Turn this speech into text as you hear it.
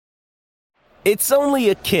It's only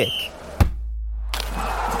a kick,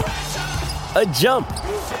 a jump,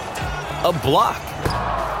 a block.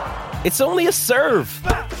 It's only a serve.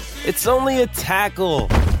 It's only a tackle,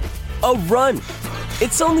 a run.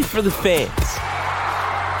 It's only for the fans.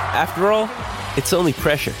 After all, it's only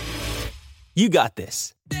pressure. You got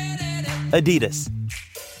this. Adidas.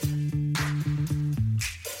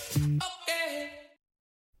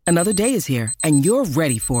 Another day is here, and you're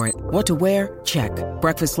ready for it. What to wear? Check.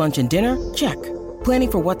 Breakfast, lunch, and dinner? Check.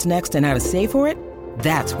 Planning for what's next and how to save for it?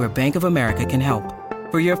 That's where Bank of America can help.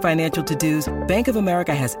 For your financial to-dos, Bank of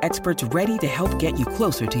America has experts ready to help get you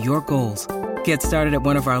closer to your goals. Get started at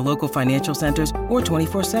one of our local financial centers or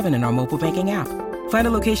 24/7 in our mobile banking app. Find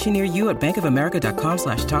a location near you at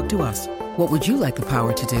bankofamerica.com/talktous. What would you like the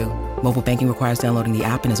power to do? Mobile banking requires downloading the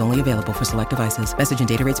app and is only available for select devices. Message and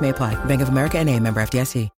data rates may apply. Bank of America N.A., member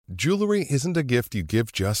FDIC. Jewelry isn't a gift you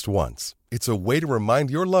give just once. It's a way to remind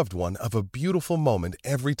your loved one of a beautiful moment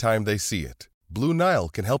every time they see it. Blue Nile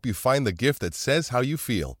can help you find the gift that says how you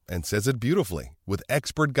feel and says it beautifully, with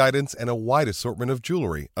expert guidance and a wide assortment of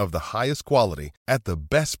jewelry of the highest quality at the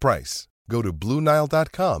best price. Go to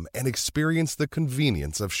BlueNile.com and experience the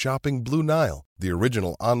convenience of shopping Blue Nile, the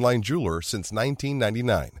original online jeweler since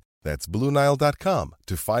 1999. That's BlueNile.com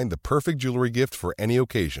to find the perfect jewelry gift for any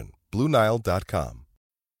occasion. BlueNile.com.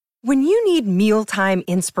 When you need mealtime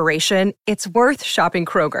inspiration, it's worth shopping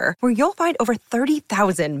Kroger, where you'll find over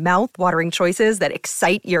 30,000 mouth-watering choices that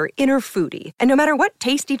excite your inner foodie. And no matter what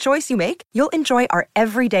tasty choice you make, you'll enjoy our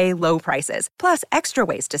everyday low prices, plus extra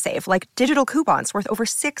ways to save, like digital coupons worth over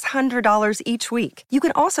 $600 each week. You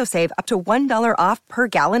can also save up to $1 off per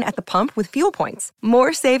gallon at the pump with fuel points.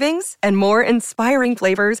 More savings and more inspiring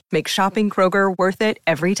flavors make shopping Kroger worth it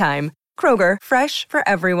every time. Kroger, fresh for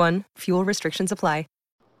everyone. Fuel restrictions apply.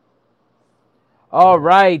 All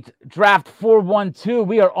right, Draft 412.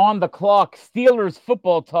 We are on the clock. Steelers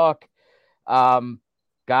football talk.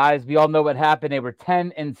 Guys, we all know what happened. They were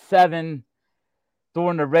 10-7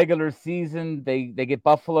 during the regular season. They get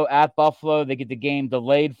Buffalo at Buffalo. They get the game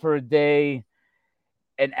delayed for a day.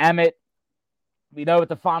 And Emmet, we know what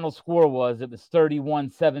the final score was. It was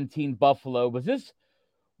 31-17 Buffalo. Was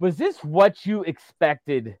this what you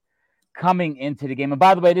expected coming into the game? And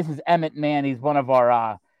by the way, this is Emmet Mann. He's one of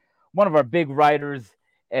our big writers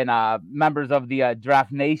and members of the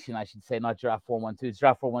Draft Nation, I should say, not Draft 412. It's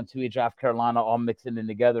Draft 412, Draft Carolina, all mixing in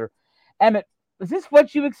together. Emmet, was this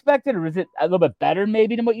what you expected, or is it a little bit better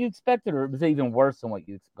maybe than what you expected, or was it even worse than what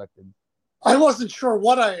you expected? I wasn't sure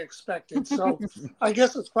what I expected, so I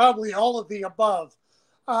guess it's probably all of the above.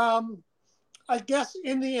 I guess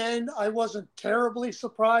in the end, I wasn't terribly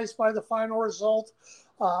surprised by the final result.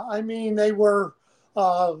 I mean, they were,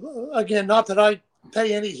 again, not that I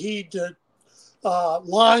pay any heed to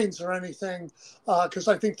lines or anything, because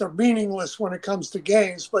I think they're meaningless when it comes to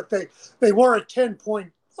games, but they were a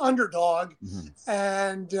 10-point underdog,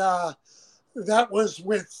 and that was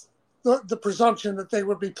with the presumption that they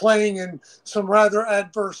would be playing in some rather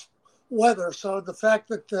adverse weather. So the fact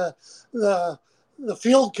that the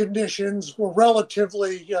field conditions were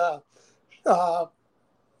relatively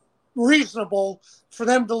reasonable for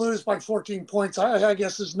them to lose by 14 points, I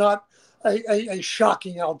guess is not a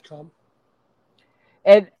shocking outcome.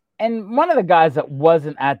 And one of the guys that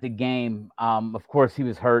wasn't at the game, of course, he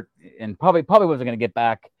was hurt and probably wasn't going to get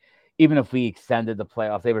back, even if we extended the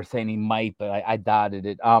playoffs. They were saying he might, but I doubted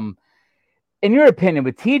it. In your opinion,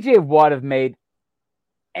 would TJ Watt have made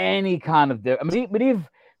any kind of difference? I mean,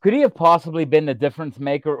 could he have possibly been the difference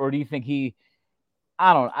maker, or do you think he?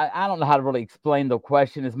 I don't know how to really explain the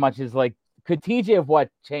question as much as, like, could TJ Watt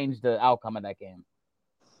change the outcome of that game?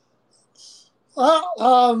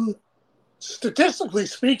 Well, statistically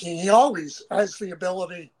speaking, he always has the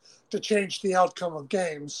ability to change the outcome of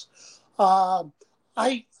games.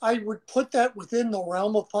 I would put that within the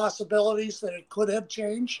realm of possibilities that it could have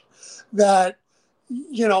changed. That,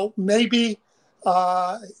 maybe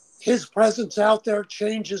his presence out there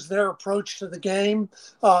changes their approach to the game,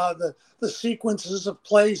 the sequences of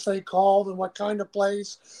plays they called and what kind of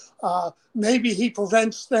plays. Maybe he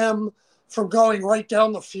prevents them from going right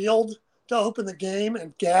down the field to open the game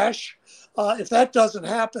and gash. If that doesn't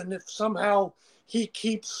happen, if somehow he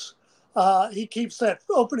keeps that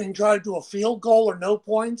opening drive to a field goal or no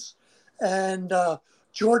points, and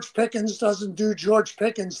George Pickens doesn't do George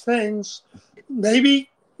Pickens things, maybe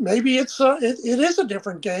it is a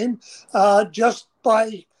different game, just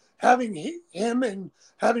by having him and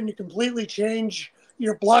having to completely change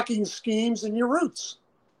your blocking schemes and your routes.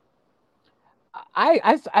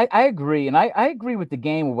 I agree, and I agree with the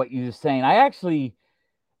game with what you were saying. I actually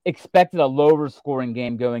expected a lower scoring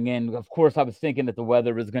game going in. Of course, I was thinking that the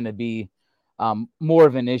weather was going to be more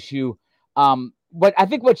of an issue. But I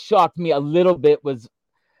think what shocked me a little bit was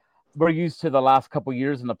we're used to the last couple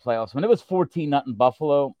years in the playoffs. When it was 14-0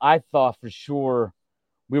 Buffalo, I thought for sure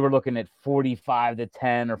we were looking at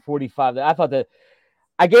 45-10 or 45. I thought that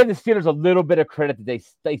I gave the Steelers a little bit of credit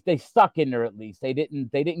that they stuck in there at least. They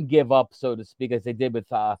didn't give up, so to speak, as they did with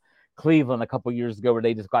Cleveland a couple years ago, where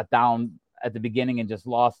they just got down at the beginning and just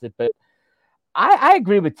lost it. But I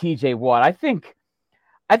agree with TJ Watt. I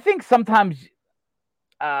think sometimes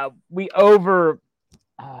we over.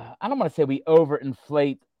 I don't want to say we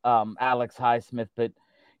overinflate Alex Highsmith, but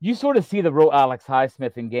you sort of see the real Alex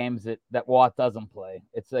Highsmith in games that Watt doesn't play.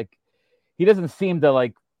 It's like he doesn't seem to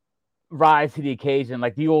like rise to the occasion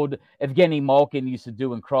like the old Evgeny Malkin used to do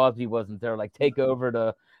when Crosby wasn't there, like take over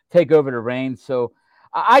the reins. So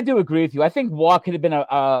I do agree with you. I think Watt could have been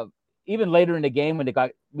even later in the game when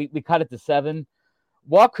we cut it to 7.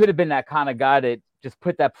 Watt could have been that kind of guy that just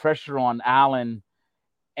put that pressure on Allen.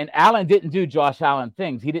 And Allen didn't do Josh Allen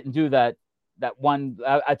things. He didn't do that one.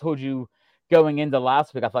 I told you going into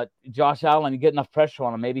last week, I thought Josh Allen, you get enough pressure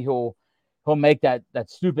on him, maybe he'll make that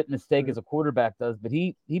stupid mistake as a quarterback does. But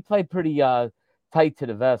he played pretty tight to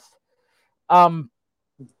the vest. One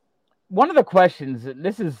of the questions, and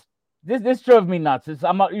this drove me nuts.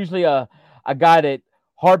 I'm not usually a guy that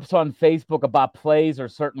harps on Facebook about plays or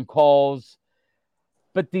certain calls.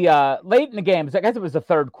 But the late in the game, I guess it was the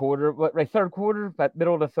third quarter, third quarter, about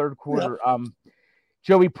middle of the third quarter, yep.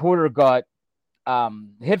 Joey Porter got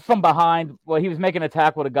hit from behind. Well, he was making a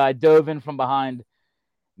tackle. The guy dove in from behind,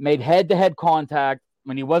 made head-to-head contact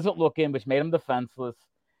when he wasn't looking, which made him defenseless.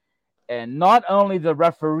 And not only the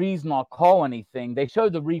referees not call anything, they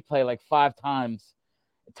showed the replay like 5 times.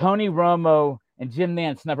 Tony Romo and Jim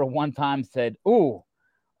Nantz never one time said, "Ooh,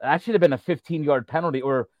 that should have been a 15-yard penalty,"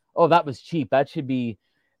 or "Oh, that was cheap. That should be."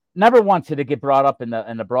 Never once did it get brought up in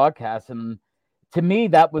the broadcast. And to me,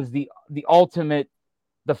 that was the ultimate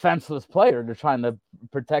defenseless player. They're trying to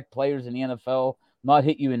protect players in the NFL, not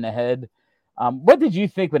hit you in the head. What did you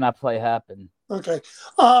think when that play happened? Okay.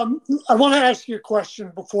 I want to ask you a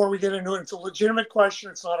question before we get into it. It's a legitimate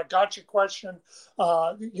question. It's not a gotcha question.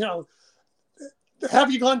 Have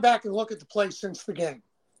you gone back and looked at the play since the game?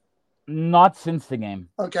 Not since the game.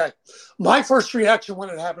 Okay. My first reaction when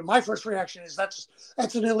it happened, is that's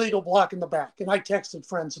an illegal block in the back. And I texted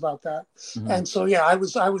friends about that. Mm-hmm. And so, yeah, I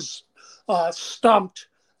was stumped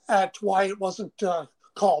at why it wasn't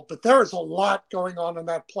called. But there is a lot going on in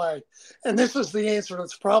that play. And this is the answer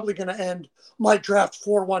that's probably going to end my draft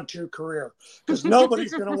 412 career, because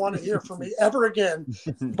nobody's going to want to hear from me ever again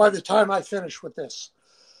by the time I finish with this.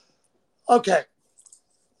 Okay.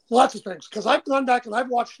 Lots of things, because I've gone back and I've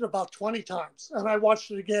watched it about 20 times, and I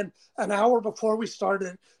watched it again an hour before we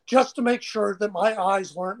started just to make sure that my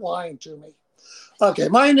eyes weren't lying to me. Okay,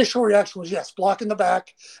 my initial reaction was yes, block in the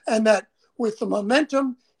back, and that with the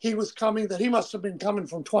momentum he was coming, that he must have been coming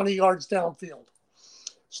from 20 yards downfield.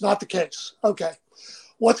 It's not the case. Okay,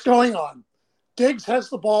 what's going on? Diggs has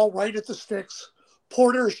the ball right at the sticks.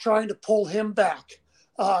 Porter is trying to pull him back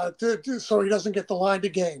so he doesn't get the line to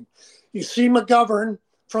gain. You see McGovern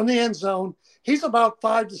from the end zone. He's about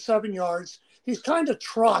 5 to 7 yards. He's kind of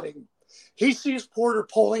trotting. He sees Porter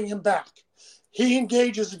pulling him back. He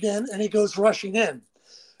engages again, and he goes rushing in.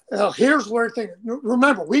 Now, here's where things,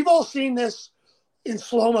 remember, we've all seen this in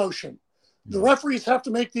slow motion. The referees have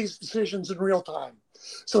to make these decisions in real time.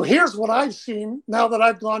 So here's what I've seen now that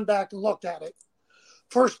I've gone back and looked at it.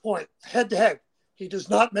 First point, head-to-head. He does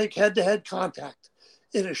not make head-to-head contact.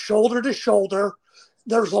 It is shoulder to shoulder.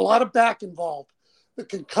 There's a lot of back involved. The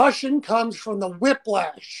concussion comes from the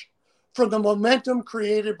whiplash, from the momentum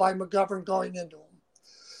created by McGovern going into him.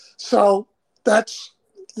 So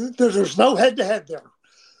there's no head-to-head there.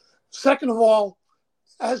 Second of all,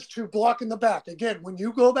 as to blocking the back, again, when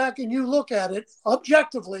you go back and you look at it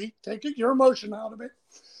objectively, take your emotion out of it,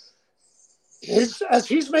 as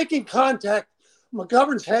he's making contact,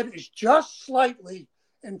 McGovern's head is just slightly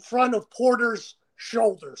in front of Porter's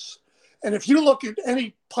shoulders. And if you look at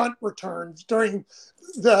any punt returns during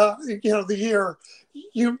the year,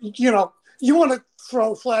 you want to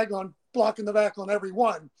throw a flag on blocking the back on every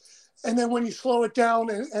one. And then when you slow it down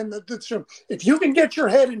if you can get your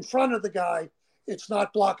head in front of the guy, it's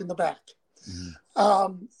not blocking the back.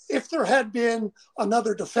 Mm-hmm. If there had been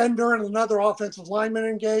another defender and another offensive lineman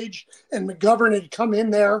engaged and McGovern had come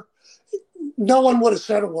in there, no one would have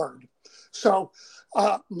said a word. So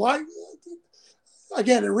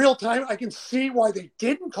again, in real time, I can see why they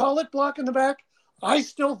didn't call it block in the back. I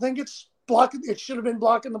still think it's blocking. It should have been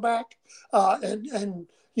block in the back, and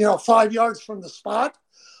 5 yards from the spot.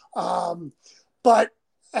 But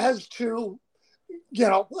as to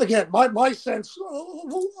again, my sense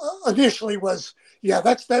initially was, yeah,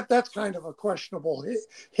 that's kind of a questionable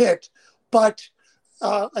hit. But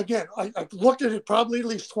again, I looked at it probably at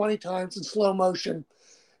least 20 times in slow motion.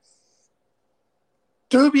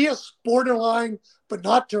 Dubious, borderline, but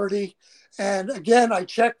not dirty. And again, I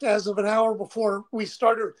checked as of an hour before we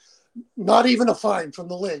started, not even a fine from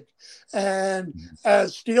the league. And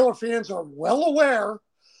as Steeler fans are well aware,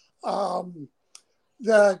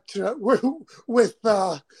 that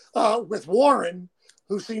with Warren,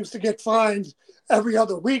 who seems to get fined every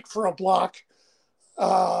other week for a block,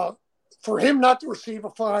 for him not to receive a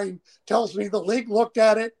fine tells me the league looked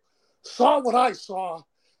at it, saw what I saw,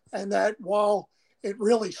 and that while it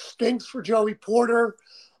really stinks for Joey Porter,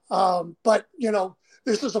 but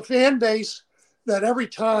this is a fan base that every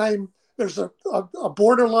time there's a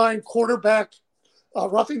borderline quarterback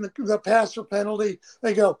roughing the passer penalty,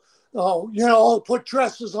 they go, put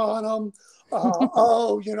dresses on them.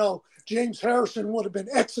 James Harrison would have been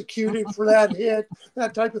executed for that hit,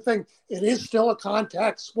 that type of thing. It is still a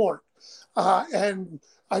contact sport. And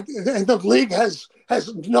the league has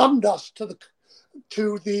numbed us to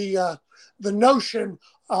the notion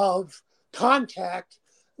of contact,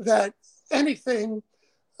 that anything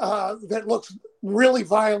that looks really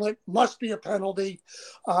violent must be a penalty.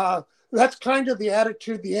 That's kind of the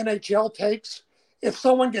attitude the NHL takes. If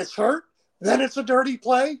someone gets hurt, then it's a dirty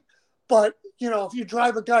play. But, if you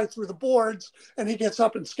drive a guy through the boards and he gets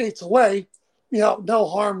up and skates away, no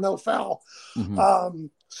harm, no foul. Mm-hmm.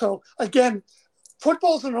 So, again,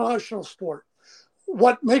 football's an emotional sport.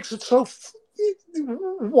 What makes it so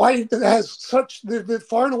why it has such the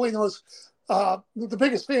far and away the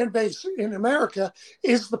biggest fan base in America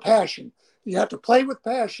is the passion. You have to play with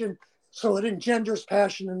passion, so it engenders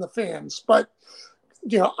passion in the fans. But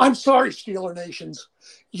I'm sorry, Steeler Nations,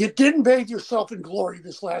 you didn't bathe yourself in glory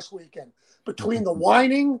this last weekend. Between the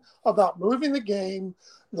whining about moving the game,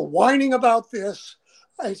 the whining about this,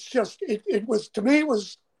 it's just it was, to me, it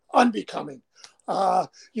was unbecoming. The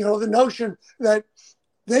notion that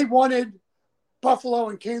they wanted Buffalo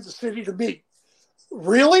and Kansas City to meet.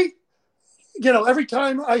 Really? Every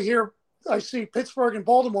time I see Pittsburgh and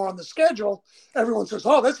Baltimore on the schedule, everyone says,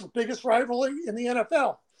 oh, that's the biggest rivalry in the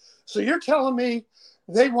NFL. So you're telling me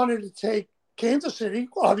they wanted to take Kansas City,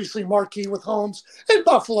 obviously marquee with Holmes, and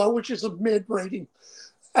Buffalo, which is a mid-rating,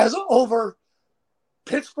 as over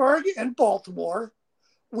Pittsburgh and Baltimore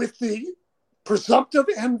with the presumptive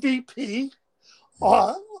MVP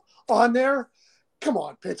on there. Come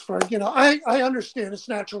on, Pittsburgh. I understand it's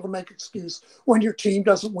natural to make excuse when your team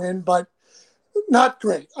doesn't win, but not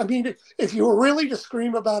great. I mean, if you were really to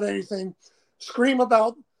scream about anything, scream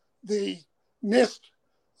about the missed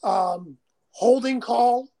holding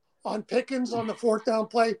call on Pickens on the fourth down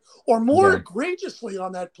play, or more egregiously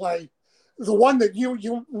on that play, the one that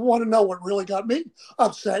you want to know what really got me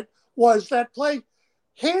upset was that play,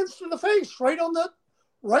 hands to the face, right on the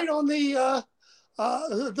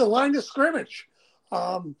line of scrimmage.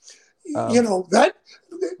 That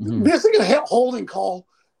missing a holding call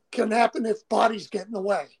can happen if bodies get in the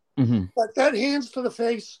way. Mm-hmm. But that hands to the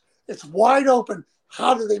face, it's wide open.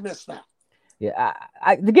 How do they miss that? Yeah,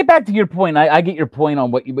 to get back to your point, I get your point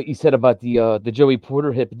on what you said about the Joey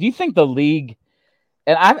Porter hit. But do you think the league,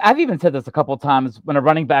 and I've even said this a couple of times, when a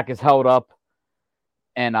running back is held up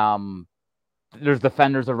and there's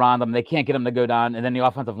defenders around them, they can't get him to go down, and then the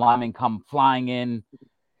offensive linemen come flying in.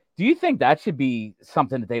 Do you think that should be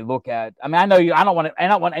something that they look at? I mean, I know I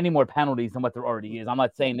don't want any more penalties than what there already is. I'm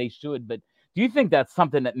not saying they should, but do you think that's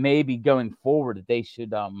something that maybe going forward that they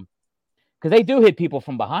should because they do hit people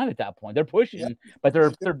from behind at that point. They're pushing, but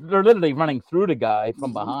they're literally running through the guy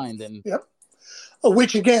from behind. And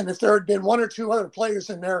which, again, if there had been one or two other players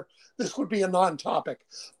in there, this would be a non-topic.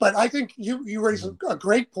 But I think you raise a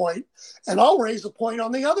great point, and I'll raise a point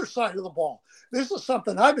on the other side of the ball. This is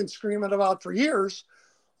something I've been screaming about for years.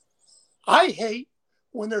 I hate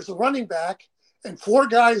when there's a running back and four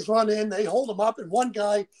guys run in, they hold him up, and one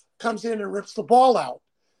guy comes in and rips the ball out.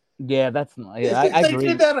 Yeah, that's not. Yeah, if they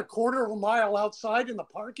did that a quarter of a mile outside in the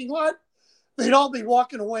parking lot, they'd all be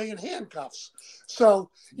walking away in handcuffs.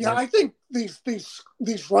 So, I think these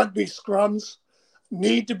rugby scrums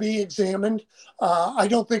need to be examined. I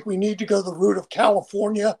don't think we need to go the route of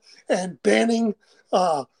California and banning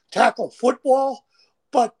tackle football,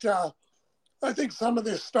 but I think some of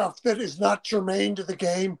this stuff that is not germane to the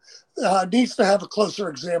game needs to have a closer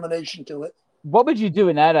examination to it. What would you do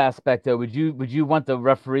in that aspect, though? Would you want the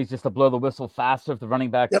referees just to blow the whistle faster if the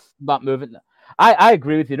running back's not moving? I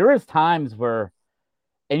agree with you. There is times where,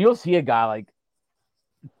 and you'll see a guy like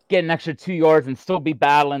get an extra 2 yards and still be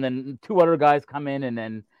battling, and two other guys come in, and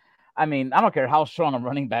then I mean, I don't care how strong a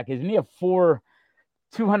running back is. And you have 4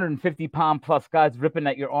 250-pound plus guys ripping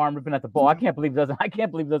at your arm, ripping at the ball. I can't believe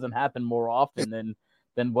it doesn't happen more often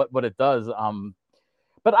than what it does.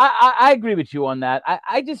 But I agree with you on that.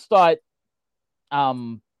 I just thought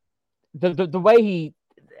the way he,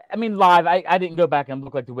 I mean, live, I didn't go back and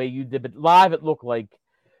look like the way you did, but live it looked like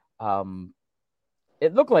that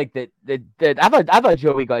I thought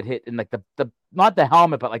Joey got hit in like the not the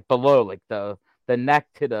helmet, but like below, like the neck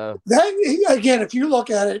to the. That again, if you look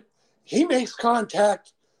at it, he makes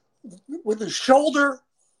contact with his shoulder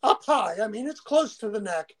up high. I mean, it's close to the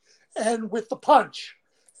neck, and with the punch,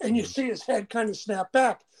 and you see his head kind of snap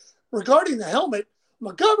back. Regarding the helmet,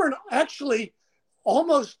 McGovern actually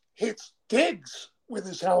almost hits Diggs with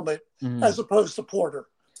his helmet as opposed to Porter.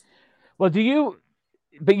 Well,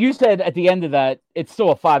 but you said at the end of that, it's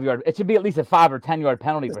still a 5-yard. It should be at least a 5 or 10-yard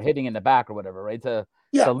penalty for hitting in the back or whatever, right? It's a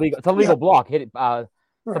legal block. Hit it.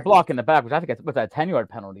 It's a block in the back, which I think what's that, 10-yard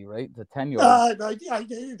penalty, right? It's a 10-yard. I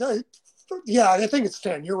think it's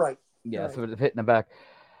 10. You're right. Yeah, so it's hit in the back.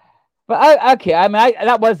 But I mean,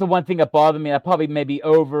 that was the one thing that bothered me. That probably maybe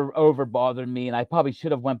over bothered me, and I probably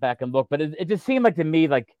should have went back and looked. But it just seemed like to me,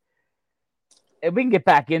 like, if we can get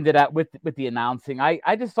back into that with the announcing,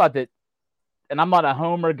 I just thought that, and I'm not a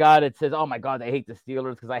homer guy that says, oh my God, I hate the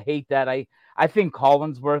Steelers, because I hate that. I think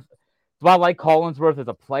Collinsworth, do I like Collinsworth as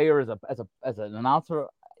a player, as an announcer?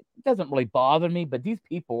 It doesn't really bother me. But these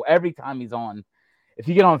people, every time he's on, if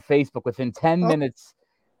you get on Facebook within 10 minutes,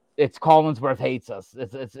 it's Collinsworth hates us.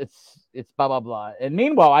 It's blah blah blah. And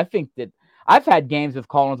meanwhile, I think that I've had games with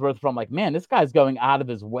Collinsworth from like, man, this guy's going out of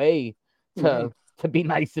his way to be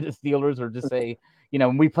nice to the Steelers, or just say,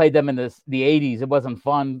 when we played them in the 80s, it wasn't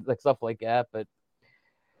fun, like stuff like that. But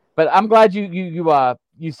I'm glad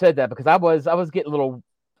you said that, because I was getting a little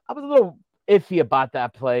iffy about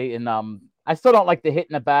that play, and I still don't like the hit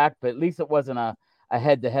in the back, but at least it wasn't a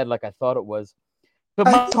head to head like I thought it was.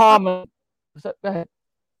 But go ahead.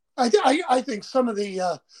 I think some of the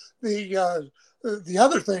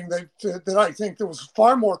other thing that I think that was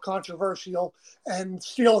far more controversial, and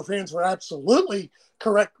Steeler fans were absolutely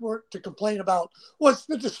correct to complain about, was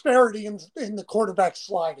the disparity in the quarterback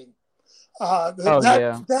sliding.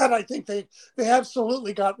 That I think they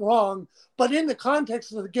absolutely got wrong. But in the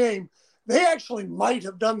context of the game, they actually might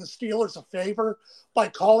have done the Steelers a favor by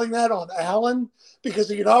calling that on Allen, because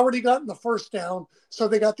he had already gotten the first down. So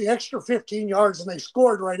they got the extra 15 yards and they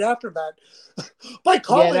scored right after that. By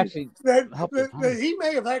calling that, he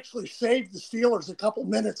may have actually saved the Steelers a couple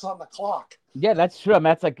minutes on the clock. Yeah, that's true. I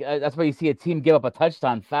mean, that's why you see a team give up a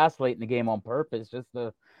touchdown fast late in the game on purpose, just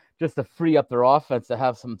to free up their offense to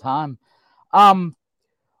have some time.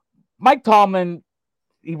 Mike Tomlin,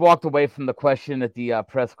 he walked away from the question at the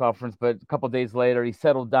press conference, but a couple of days later, he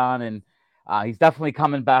settled down, and he's definitely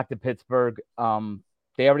coming back to Pittsburgh.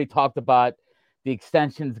 They already talked about the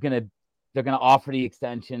extension's they're gonna offer the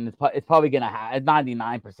extension. It's probably gonna happen.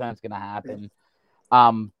 99% it's gonna happen.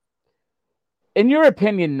 In your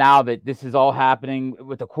opinion, now that this is all happening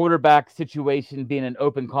with the quarterback situation being an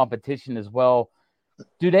open competition as well,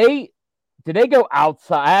 do they go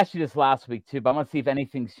outside? I asked you this last week too, but I want to see if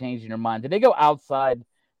anything's changed in your mind. Did they go outside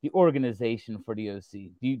the organization for the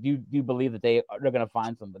OC? Do you believe that they're going to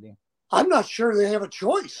find somebody? I'm not sure they have a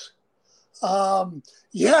choice.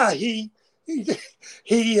 He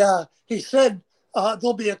said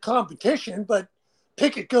there'll be a competition, but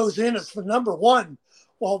Pickett goes in as the number one.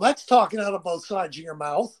 Well, that's talking out of both sides of your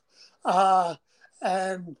mouth.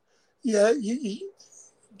 And yeah,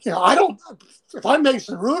 I don't. If I'm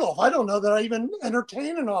Mason Rudolph, I don't know that I even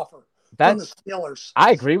entertain an offer from the Steelers.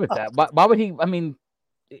 I agree with that. Why would he? I mean,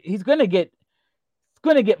 he's going to get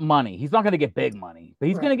money. He's not going to get big money, but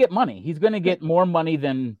he's going to get money. He's going to get more money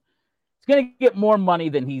than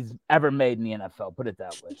he's ever made in the NFL. Put it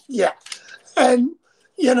that way. Yeah, and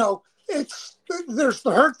there's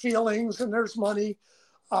the hurt feelings and there's money.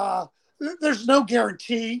 There's no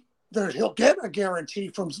guarantee that he'll get a guarantee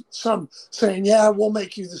from some saying, yeah, we'll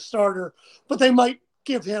make you the starter, but they might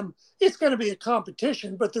give him, it's going to be a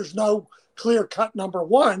competition, but there's no clear cut number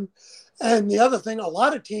one. And the other thing a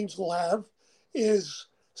lot of teams will have is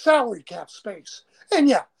salary cap space. And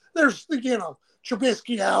yeah, there's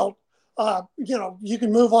Trubisky out. You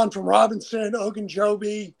can move on from Robinson,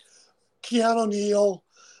 Ogunjobi, Keanu Neal.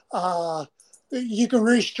 You can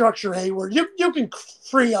restructure Hayward. You can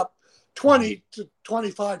free up 20 to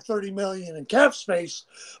 25, 30 million in cap space.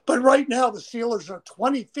 But right now, the Steelers are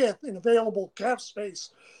 25th in available cap space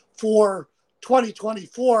for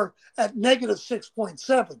 2024 at negative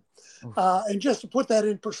 6.7. And just to put that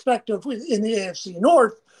in perspective, in the AFC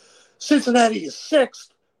North, Cincinnati is 6th,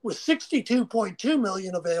 with 62.2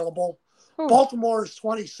 million available. Hmm. Baltimore is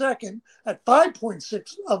 22nd at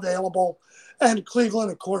 5.6 available, and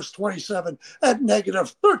Cleveland, of course, 27 at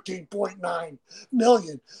negative 13.9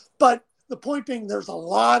 million. But the point being, there's a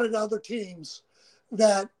lot of other teams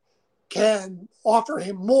that can offer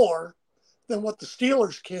him more than what the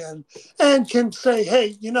Steelers can, and can say,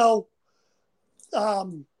 hey,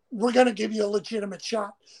 we're going to give you a legitimate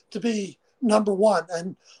shot to be number one.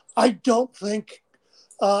 And I don't think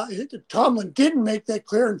Tomlin didn't make that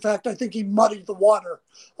clear. In fact, I think he muddied the water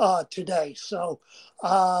today. So,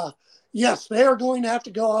 yes, they are going to have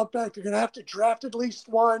to go out back. They're going to have to draft at least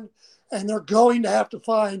one, and they're going to have to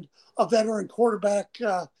find a veteran quarterback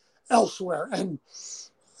elsewhere. And,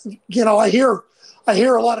 I hear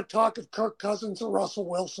a lot of talk of Kirk Cousins or Russell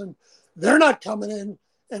Wilson. They're not coming in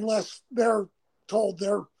unless they're told they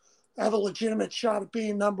have a legitimate shot at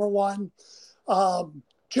being number one.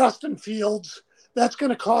 Justin Fields, that's going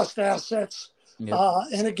to cost assets. Yep.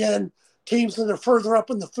 And again, teams that are further up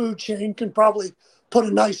in the food chain can probably put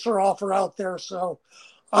a nicer offer out there. So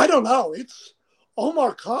I don't know. It's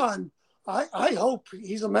Omar Khan. I hope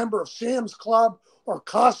he's a member of Sam's Club or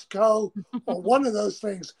Costco or one of those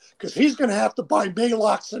things, because he's going to have to buy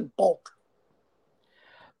Maalox in bulk.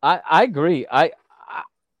 I agree. I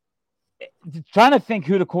trying to think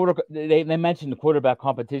who they mentioned the quarterback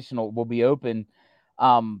competition will be open.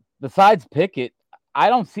 Besides Pickett, I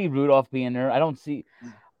don't see Rudolph being there.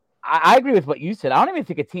 I agree with what you said. I don't even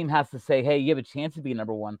think a team has to say, hey, you have a chance to be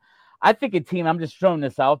number one. I think a team, I'm just throwing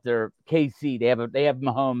this out there, KC, they have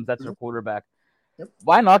Mahomes, that's their quarterback. Yep.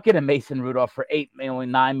 Why not get a Mason Rudolph for $8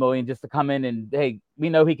 million, $9 million just to come in and, hey, we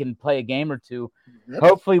know he can play a game or two. Yep.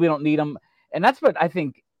 Hopefully we don't need him. And that's what I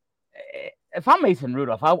think. If I'm Mason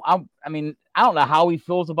Rudolph, I mean, I don't know how he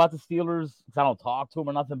feels about the Steelers because I don't talk to him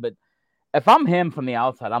or nothing. But if I'm him from the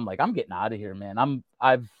outside, I'm like, I'm getting out of here, man.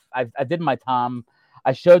 I did my time.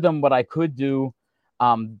 I showed them what I could do.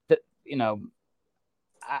 I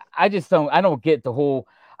just don't get the whole.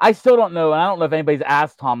 I still don't know, and I don't know if anybody's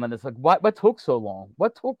asked Tomlin. It's like, what took so long?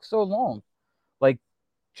 What took so long? Like,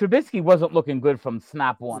 Trubisky wasn't looking good from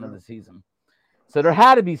snap one of the season. So there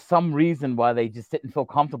had to be some reason why they just didn't feel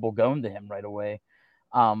comfortable going to him right away.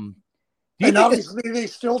 And obviously they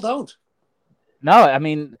still don't. No, I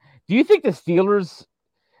mean, do you think the Steelers,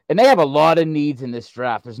 and they have a lot of needs in this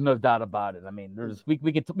draft, there's no doubt about it. I mean,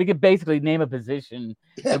 we could basically name a position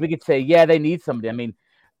and we could say, yeah, they need somebody. I mean,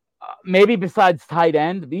 maybe besides tight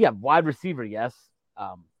end, we have wide receiver, yes.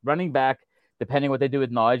 Running back, depending what they do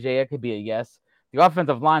with Najee, it could be a yes. The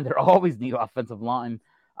offensive line, they always need offensive line.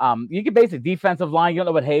 You can basically defensive line. You don't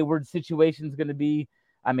know what Hayward's situation is going to be.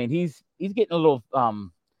 I mean, he's getting a little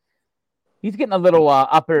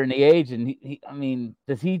upper in the age, and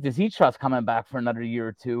does he trust coming back for another year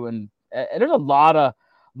or two? And there's a lot of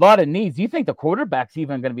needs. Do you think the quarterback's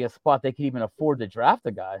even going to be a spot they can even afford to draft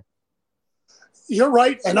a guy? You're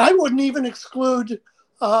right, and I wouldn't even exclude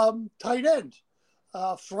tight end.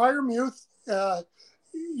 Freiermuth,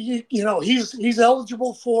 he's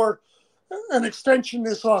eligible for an extension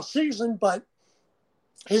this offseason, but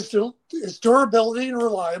his durability and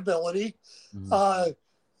reliability,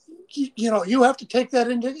 you have to take that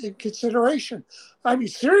into consideration. I mean,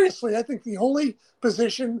 seriously, I think the only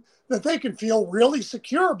position that they can feel really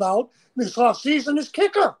secure about this offseason is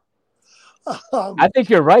kicker. I think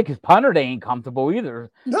you're right, because punter, they ain't comfortable either.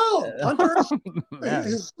 No, punter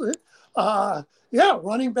is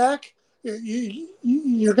running back.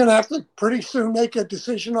 You're going to have to pretty soon make a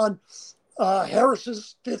decision on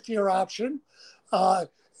Harris's fifth-year option. Can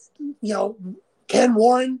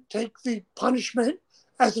Warren take the punishment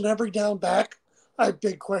as an every down back? I have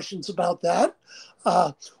big questions about that.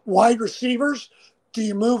 Wide receivers, do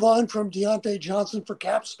you move on from Deontay Johnson for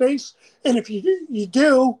cap space? And if you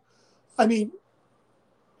do, I mean,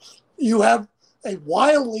 you have a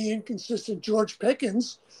wildly inconsistent George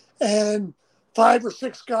Pickens and 5 or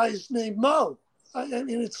 6 guys named Mo. I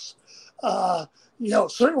mean, it's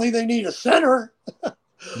certainly they need a center.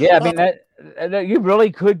 Yeah, I mean that you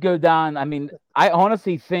really could go down. I mean, I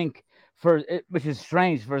honestly think which is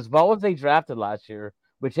strange, for as well as they drafted last year,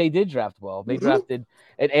 which they did draft well. They drafted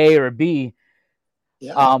an A or a B.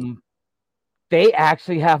 Yeah. They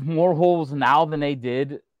actually have more holes now than they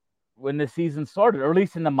did when the season started, or at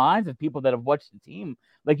least in the minds of people that have watched the team.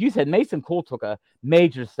 Like you said, Mason Cole took a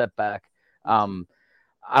major step back.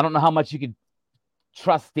 I don't know how much you could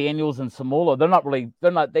trust Daniels and Samola.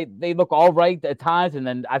 They look all right at times, and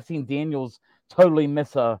then I've seen Daniels totally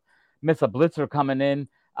miss a blitzer coming in.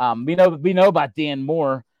 We know about Dan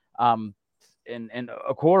Moore and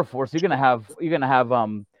Okorafor. So you're gonna have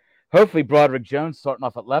hopefully Broderick Jones starting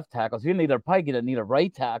off at left tackle. So you're probably going to need a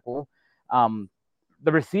right tackle.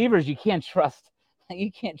 The receivers you can't trust.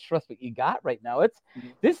 You can't trust what you got right now.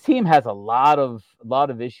 This team has a lot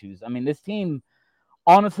of issues. I mean, this team,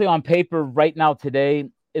 honestly, on paper right now today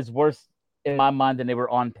is worse in my mind than they were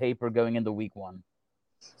on paper going into week 1.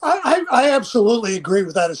 I absolutely agree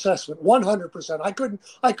with that assessment, 100%.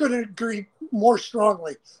 I couldn't agree more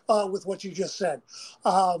strongly with what you just said.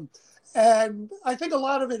 And I think a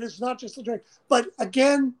lot of it is not just the drink, but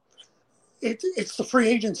again, it's the free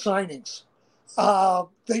agent signings.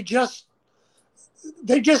 They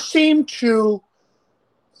just seem to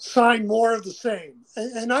sign more of the same.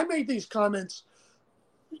 And I made these comments,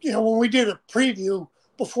 when we did a preview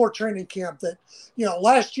before training camp that,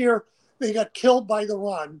 last year they got killed by the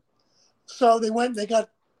run. So they went and they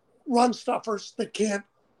got run stuffers that can't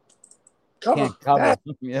cover.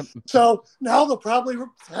 Yep. So now they'll probably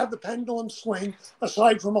have the pendulum swing,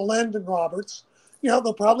 aside from a Landon Roberts.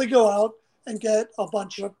 They'll probably go out and get a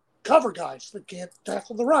bunch of cover guys that can't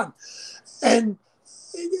tackle the run. And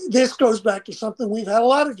this goes back to something we've had a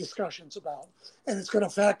lot of discussions about. And it's going to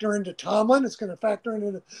factor into Tomlin. It's going to factor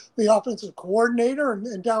into the offensive coordinator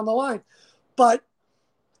and down the line. But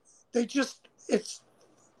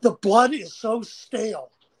the blood is so stale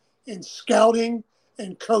in scouting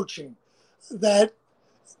and coaching that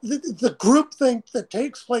the groupthink that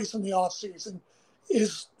takes place in the offseason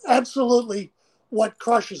is absolutely what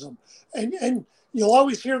crushes them. And you'll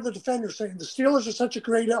always hear the defender saying the Steelers are such a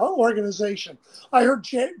great organization. I heard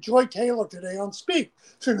Joy Taylor today on Speak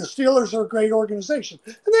saying the Steelers are a great organization,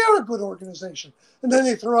 and they are a good organization. And then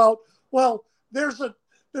they throw out, well,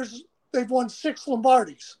 they've won 6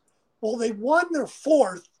 Lombardis. Well, they won their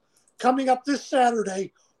 4th coming up this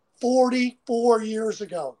Saturday 44 years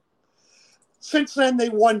ago. Since then, they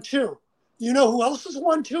won 2. You know who else has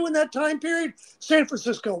won 2 in that time period? San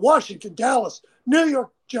Francisco, Washington, Dallas, New York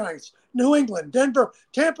Giants, New England, Denver,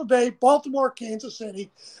 Tampa Bay, Baltimore, Kansas City,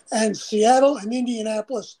 and Seattle and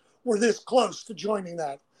Indianapolis were this close to joining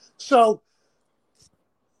that. So,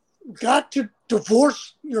 got to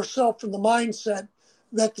divorce yourself from the mindset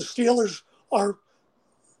that the Steelers are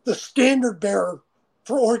the standard bearer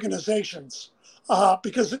for organizations,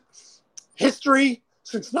 because history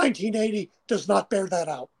since 1980 does not bear that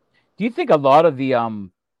out. Do you think a lot of the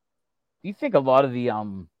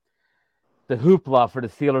hoopla for the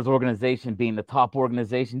Steelers organization being the top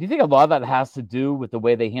organization, do you think a lot of that has to do with the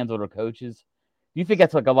way they handle their coaches? Do you think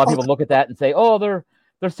that's like a lot of people look at that and say, oh,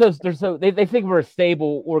 they think we're a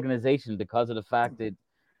stable organization because of the fact that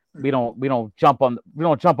we don't jump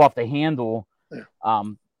off the handle.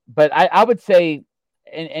 But I would say,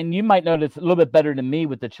 and you might know this a little bit better than me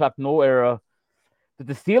with the Chuck Noll era, that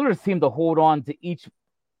the Steelers seem to hold on to each,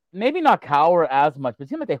 maybe not cower as much, but it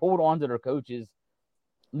seems like they hold on to their coaches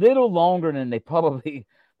a little longer than they probably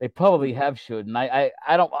have should. And I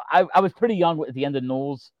was pretty young at the end of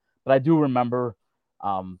Noll's, but I do remember.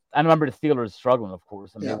 I remember the Steelers struggling, of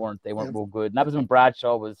course. I mean, they weren't real good, and that was when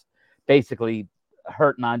Bradshaw was basically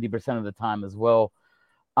hurt 90% of the time as well.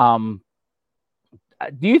 Do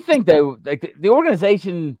you think though, like the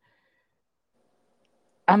organization?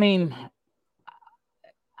 I mean,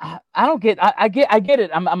 I don't get. I get it.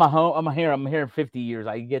 I'm here 50 years.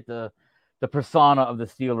 I get the persona of the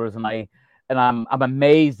Steelers, and I'm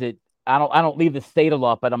amazed that I don't leave the state a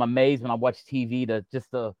lot, but I'm amazed when I watch TV that just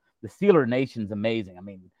the Steeler Nation's amazing. I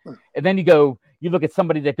mean, and then you look at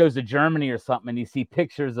somebody that goes to Germany or something, and you see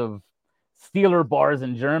pictures of Steeler bars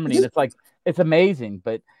in Germany. And it's like, it's amazing.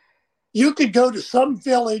 But you could go to some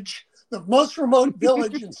village, the most remote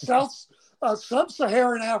village in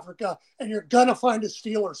sub-Saharan Africa, and you're gonna find a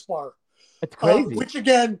Steelers bar. It's crazy. Which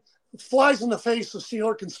again flies in the face of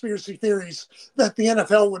Steeler conspiracy theories that the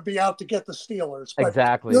NFL would be out to get the Steelers. But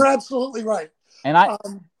exactly. You're absolutely right. And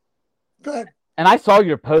go ahead. And I saw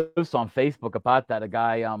your post on Facebook about that. A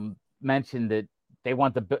guy mentioned that they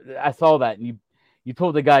want I saw that, and you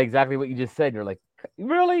told the guy exactly what you just said. You're like,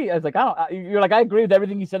 really? I was like, you're like, I agree with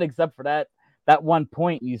everything you said except for that one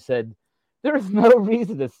point. You said there's no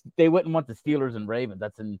reason they wouldn't want the Steelers and Ravens.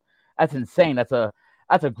 That's insane. That's a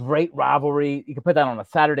great rivalry. You could put that on a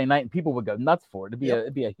Saturday night, and people would go nuts for it.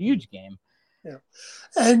 It'd be a huge game. Yeah,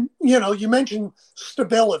 and you mentioned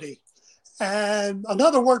stability. And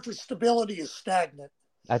another word for stability is stagnant.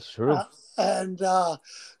 That's true.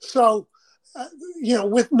 So,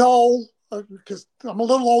 with Noll, because I'm a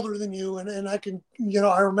little older than you, and I can,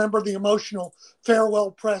 I remember the emotional farewell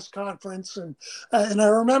press conference, and I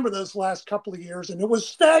remember those last couple of years, and it was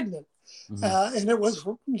stagnant. And it was,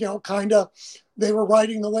 kind of, they were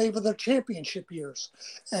riding the wave of their championship years.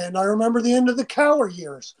 And I remember the end of the Cower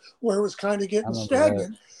years where it was kind of getting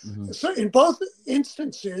stagnant. So in both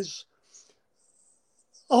instances,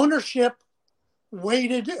 ownership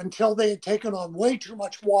waited until they had taken on way too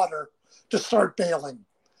much water to start bailing.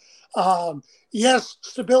 Yes,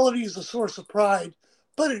 stability is a source of pride,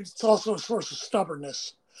 but it's also a source of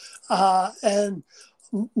stubbornness. And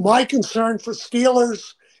my concern for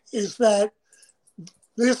Steelers is that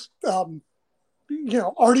this,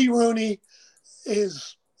 Artie Rooney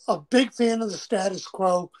is a big fan of the status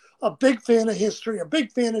quo, a big fan of history, a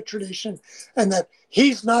big fan of tradition, and that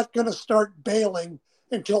he's not going to start bailing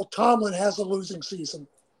until Tomlin has a losing season.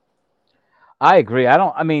 I agree.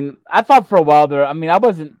 I thought for a while there, I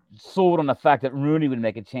wasn't sold on the fact that Rooney would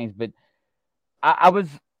make a change, but I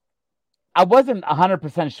wasn't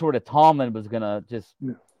 100% sure that Tomlin was going to just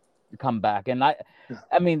come back. And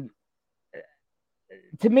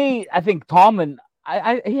to me, I think Tomlin,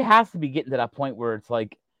 he has to be getting to that point where it's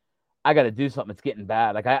like, I got to do something. It's getting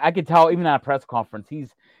bad. Like I could tell even at a press conference,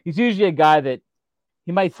 he's usually a guy that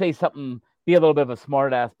he might say something, be a little bit of a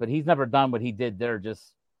smart ass, but he's never done what he did there.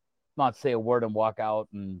 Just not say a word and walk out.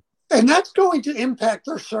 And that's going to impact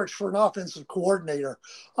their search for an offensive coordinator.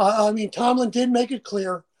 Tomlin did make it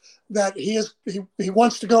clear that he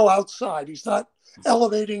wants to go outside. He's not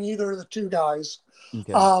elevating either of the two guys.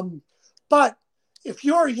 Okay. But if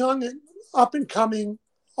you're a young up and coming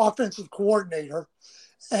offensive coordinator,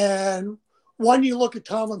 and when you look at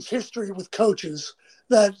Tomlin's history with coaches,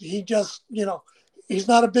 that he just, he's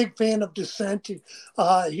not a big fan of dissent.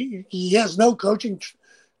 He has no coaching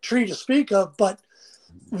tree to speak of, but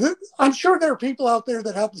I'm sure there are people out there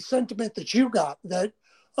that have the sentiment that you got, that,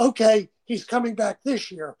 okay, he's coming back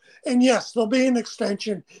this year. And yes, there'll be an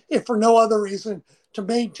extension, if for no other reason, to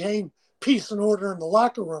maintain peace and order in the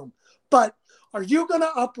locker room. But are you going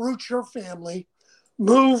to uproot your family,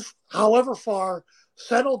 move however far,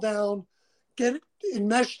 settle down, get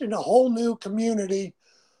enmeshed in a whole new community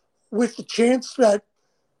with the chance that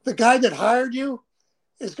the guy that hired you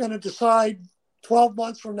is going to decide 12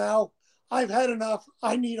 months from now, I've had enough,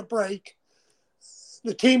 I need a break.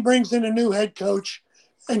 The team brings in a new head coach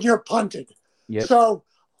and you're punted. Yep. So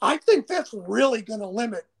I think that's really going to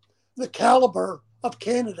limit the caliber of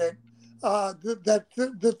candidate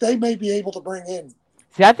that they may be able to bring in.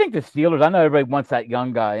 See, I think the Steelers, I know everybody wants that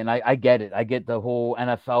young guy, and I get it. I get the whole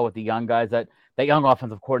NFL with the young guys, that young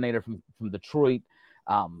offensive coordinator from Detroit.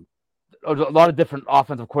 A lot of different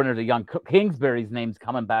offensive coordinators. The young Kingsbury's name's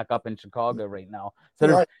coming back up in Chicago right now.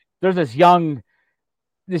 So there's this young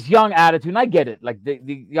attitude, and I get it. Like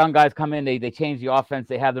the young guys come in, they change the offense,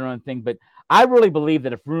 they have their own thing. But I really believe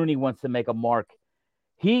that if Rooney wants to make a mark,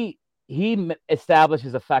 he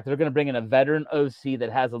establishes the fact that they're going to bring in a veteran OC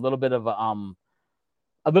that has a little bit of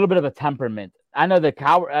a temperament. I know that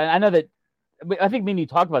I think me and you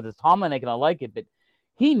talked about this. Tomlin ain't gonna like it, but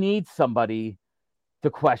he needs somebody to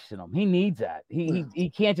question him. He needs that.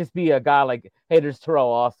 He can't just be a guy like, hey, there's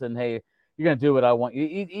Terrell Austin. Hey, you're gonna do what I want.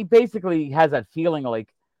 He basically has that feeling like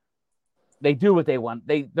they do what they want.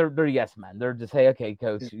 They're yes men. They're just, hey, okay,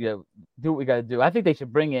 coach, do what we got to do. I think they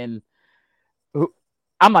should bring in.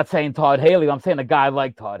 I'm not saying Todd Haley. I'm saying a guy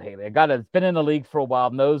like Todd Haley, a guy that's been in the league for a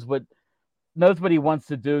while, knows what he wants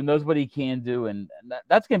to do, knows what he can do, and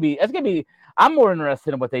that's gonna be. I'm more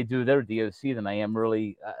interested in what they do there at the OC than I am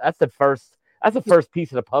really. That's the first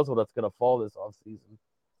piece of the puzzle that's gonna fall this offseason.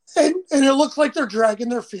 And it looks like they're dragging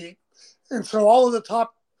their feet, and so all of the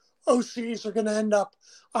top OCs are going to end up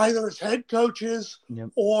either as head coaches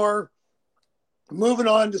or moving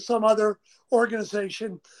on to some other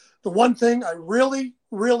organization. The one thing I really,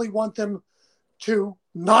 really want them to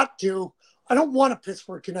not do, I don't want a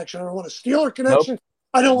Pittsburgh connection. I don't want a Steeler connection. Nope.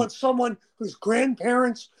 I don't want someone whose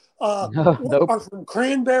grandparents are from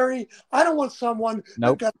Cranberry. I don't want someone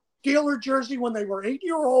that got a Steeler jersey when they were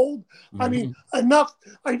 8-year-old. Mm-hmm. I mean, enough.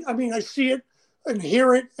 I see it and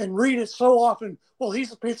hear it and read it so often. Well,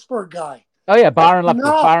 he's a Pittsburgh guy. Oh, yeah, Byron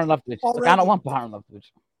Leftwich. Like, I don't want Byron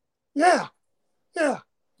Leftwich. Yeah.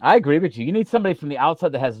 I agree with you. You need somebody from the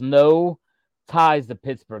outside that has no ties to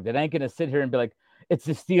Pittsburgh, that ain't going to sit here and be like, it's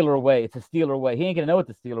the Steeler way. It's a Steeler way. He ain't going to know it's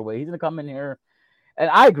the Steeler way. He's going to come in here. And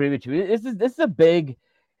I agree with you. This is a big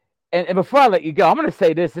 – and before I let you go, I'm going to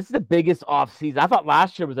say this. This is the biggest offseason. I thought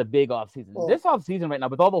last year was a big offseason. Oh. This offseason right now,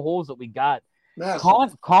 with all the holes that we got,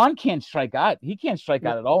 Con can't strike out. He can't strike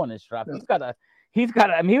out at all in this draft. Yeah. He's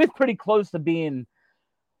got – I mean, he was pretty close to batting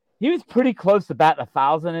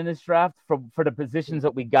 1,000 in this draft for the positions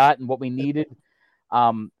that we got and what we needed.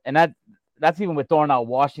 And that's even with Darnell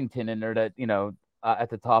Washington in there, that, at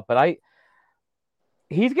the top. But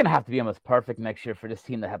he's going to have to be almost perfect next year for this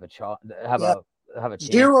team to have a have a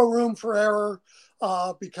chance. Zero room for error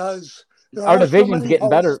because our division's getting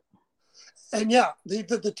better. And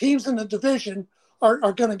the teams in the division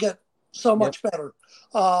are going to get so much better.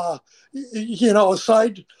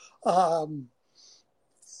 Aside,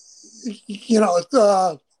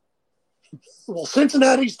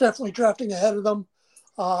 Cincinnati's definitely drafting ahead of them.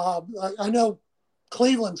 I know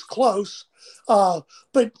Cleveland's close,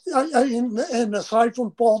 but and aside from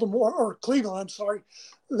Baltimore or Cleveland, I'm sorry,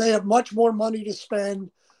 they have much more money to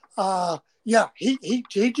spend.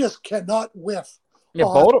 He just cannot whiff. Yeah,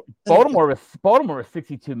 Baltimore with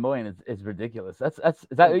 $62 million is ridiculous. Is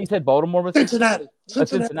that what you said? Baltimore was Cincinnati.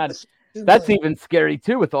 That's even scary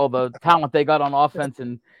too, with all the talent they got on offense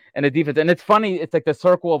and the defense. And it's funny, it's like the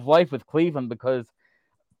circle of life with Cleveland, because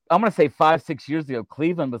I'm gonna say 5-6 years ago,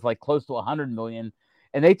 Cleveland was like close to $100 million,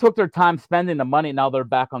 and they took their time spending the money. Now they're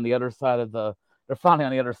back on the other side of they're finally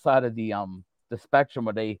on the other side of the spectrum,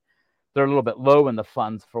 where they're a little bit low in the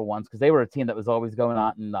funds for once, because they were a team that was always going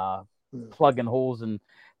out and plugging holes, and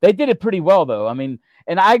they did it pretty well though. I mean,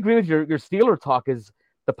 and I agree with your Steeler talk. Is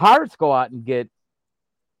the Pirates go out and get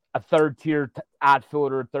a third-tier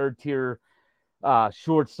outfielder, third-tier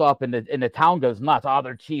shortstop, and the town goes nuts. Oh,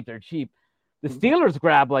 they're cheap. The Steelers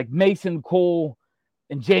grab like Mason Cole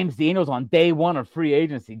and James Daniels on day one of free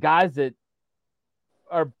agency, guys that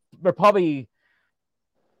are probably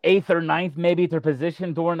 8th or 9th maybe at their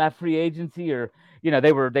position during that free agency, or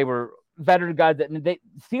they were veteran guys.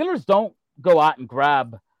 Steelers don't go out and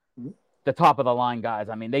grab the top of the line guys.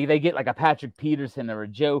 I mean, they get like a Patrick Peterson or a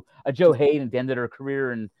Joe Hayden at the end of their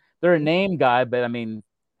career, and they're a name guy, but I mean,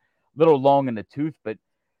 a little long in the tooth. But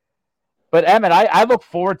Emmet, I look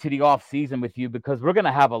forward to the off season with you, because we're going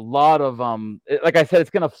to have a lot of like I said,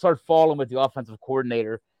 it's going to start falling with the offensive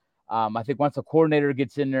coordinator. I think once a coordinator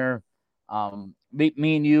gets in there,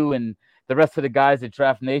 me and you and the rest of the guys at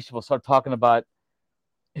Draft Nation will start talking about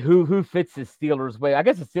who fits the Steelers' way. I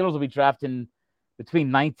guess the Steelers will be drafting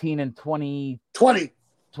between 19 and 20. 20.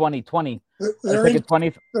 They're in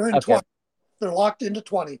 20. They're in 20. They're locked into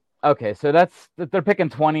 20. Okay, so they're picking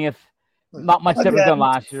 20th. Not much different than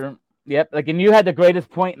last year. Yep. Like, and you had the greatest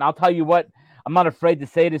point, and I'll tell you what, I'm not afraid to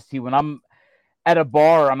say this to you. When I'm at a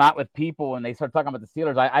bar, or I'm out with people, and they start talking about the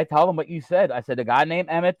Steelers, I tell them what you said. I said, a guy named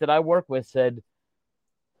Emmet that I work with said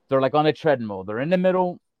they're like on a treadmill. They're in the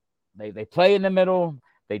middle. They play in the middle.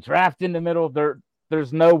 They draft in the middle.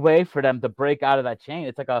 There's no way for them to break out of that chain.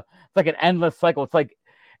 It's like an endless cycle.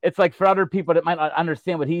 It's like for other people that might not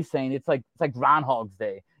understand what he's saying, it's like Groundhog's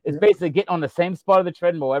Day. It's basically getting on the same spot of the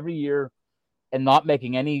treadmill every year and not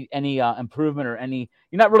making any improvement or any.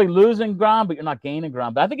 You're not really losing ground, but you're not gaining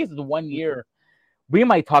ground. But I think it's the 1 year we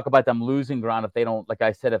might talk about them losing ground if they don't. Like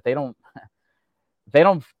I said, if they don't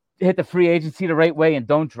hit the free agency the right way and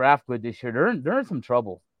don't draft good this year, they're in some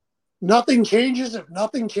trouble. Nothing changes if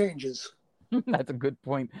nothing changes. That's a good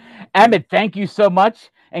point. Emmet, thank you so much.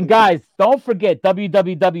 And guys, don't forget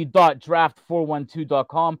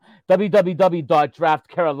www.draft412.com,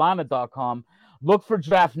 www.draftcarolina.com. Look for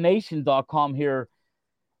draftnation.com here.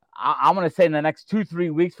 I'm going to say in the next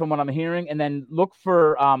 2-3 weeks from what I'm hearing. And then look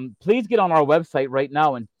for, please get on our website right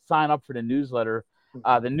now and sign up for the newsletter.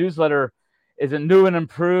 The newsletter is new and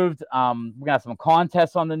improved. We're going to have some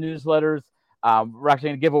contests on the newsletters. We're actually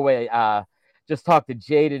going to give away, just talked to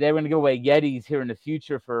Jay today. We're going to give away Yetis here in the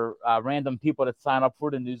future for random people that sign up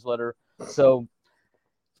for the newsletter. So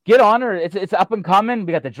get on her. It's up and coming.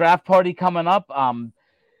 We got the draft party coming up.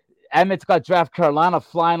 Emmet's got Draft Carolina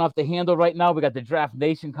flying off the handle right now. We got the Draft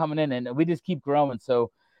Nation coming in, and we just keep growing.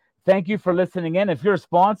 So thank you for listening in. If you're a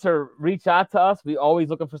sponsor, reach out to us. We always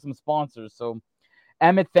looking for some sponsors. So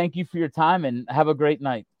Emmet, thank you for your time, and have a great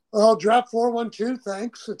night. Well, Draft 412,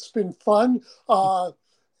 thanks. It's been fun.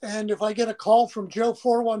 And if I get a call from Joe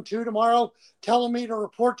 412 tomorrow telling me to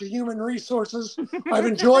report to Human Resources, I've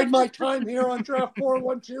enjoyed my time here on Draft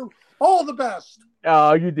 412. All the best.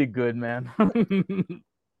 Oh, you did good, man.